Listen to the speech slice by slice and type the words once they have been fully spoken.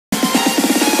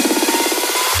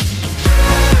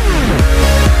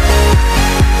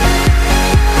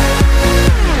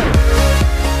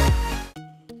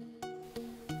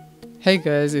Hey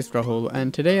guys, it's Rahul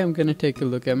and today I'm going to take a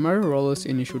look at Motorola's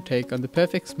initial take on the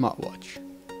perfect smartwatch.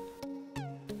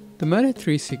 The Moto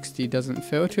 360 doesn't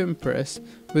fail to impress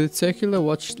with its circular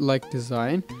watch-like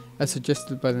design as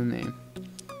suggested by the name.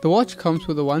 The watch comes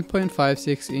with a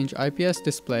 1.56-inch IPS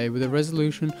display with a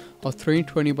resolution of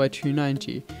 320 by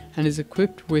 290 and is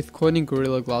equipped with Corning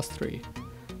Gorilla Glass 3.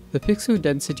 The pixel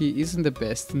density isn't the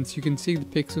best since you can see the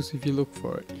pixels if you look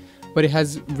for it, but it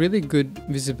has really good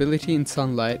visibility in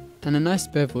sunlight and a nice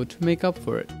bevel to make up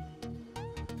for it.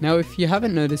 Now if you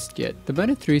haven't noticed yet, the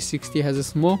Moto 360 has a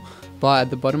small bar at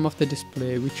the bottom of the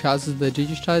display which houses the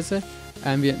digitizer,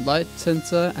 ambient light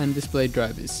sensor and display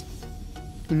drivers.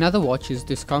 In other watches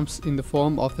this comes in the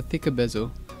form of a thicker bezel,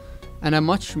 and I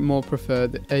much more prefer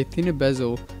a thinner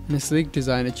bezel and a sleek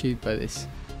design achieved by this.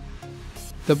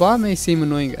 The bar may seem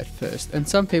annoying at first and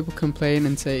some people complain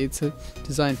and say it's a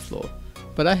design flaw,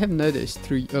 but I have noticed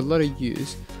through a lot of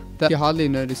use that you hardly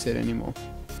notice it anymore.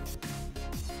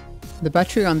 The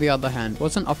battery on the other hand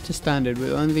wasn't up to standard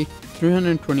with only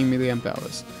 320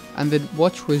 mAh and the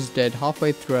watch was dead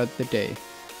halfway throughout the day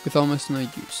with almost no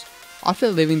use.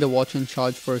 After leaving the watch on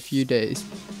charge for a few days,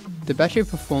 the battery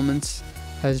performance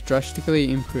has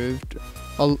drastically improved,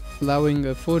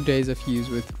 allowing 4 days of use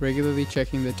with regularly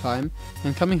checking the time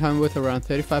and coming home with around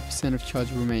 35% of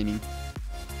charge remaining.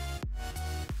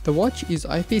 The watch is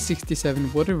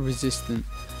IP67 water resistant,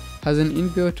 has an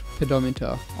inbuilt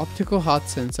pedometer, optical heart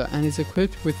sensor and is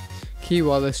equipped with key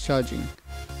wireless charging.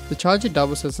 The charger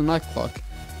doubles as a night clock,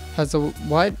 has a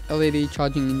white LED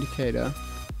charging indicator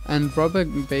and rubber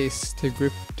base to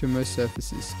grip to most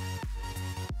surfaces.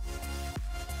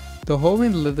 The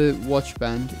Horween leather watch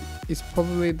band is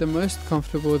probably the most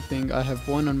comfortable thing I have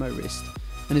worn on my wrist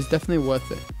and is definitely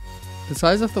worth it. The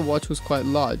size of the watch was quite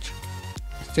large,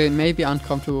 so it may be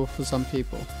uncomfortable for some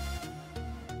people.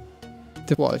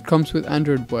 The watch comes with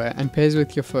Android Wear and pairs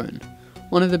with your phone.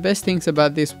 One of the best things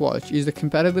about this watch is the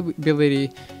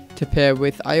compatibility to pair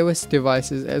with iOS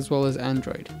devices as well as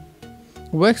Android.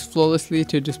 It works flawlessly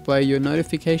to display your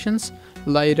notifications,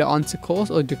 allow you to answer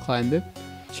calls or decline them,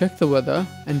 check the weather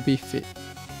and be fit.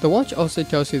 The watch also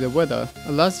tells you the weather,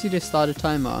 allows you to start a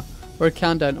timer or a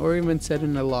countdown or even set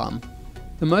an alarm.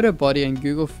 The Moto Body and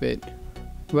Google Fit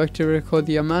work to record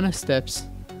the amount of steps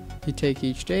you take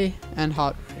each day and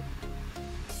heart rate.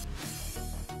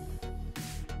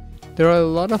 There are a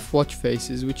lot of watch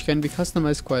faces which can be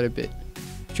customized quite a bit,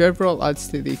 which overall adds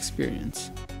to the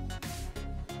experience.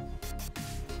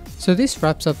 So this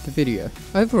wraps up the video.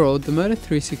 Overall, the Moto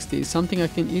 360 is something I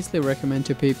can easily recommend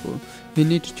to people who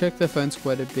need to check their phones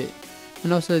quite a bit,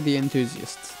 and also the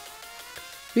enthusiasts.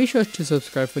 Be sure to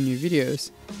subscribe for new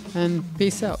videos, and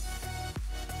peace out.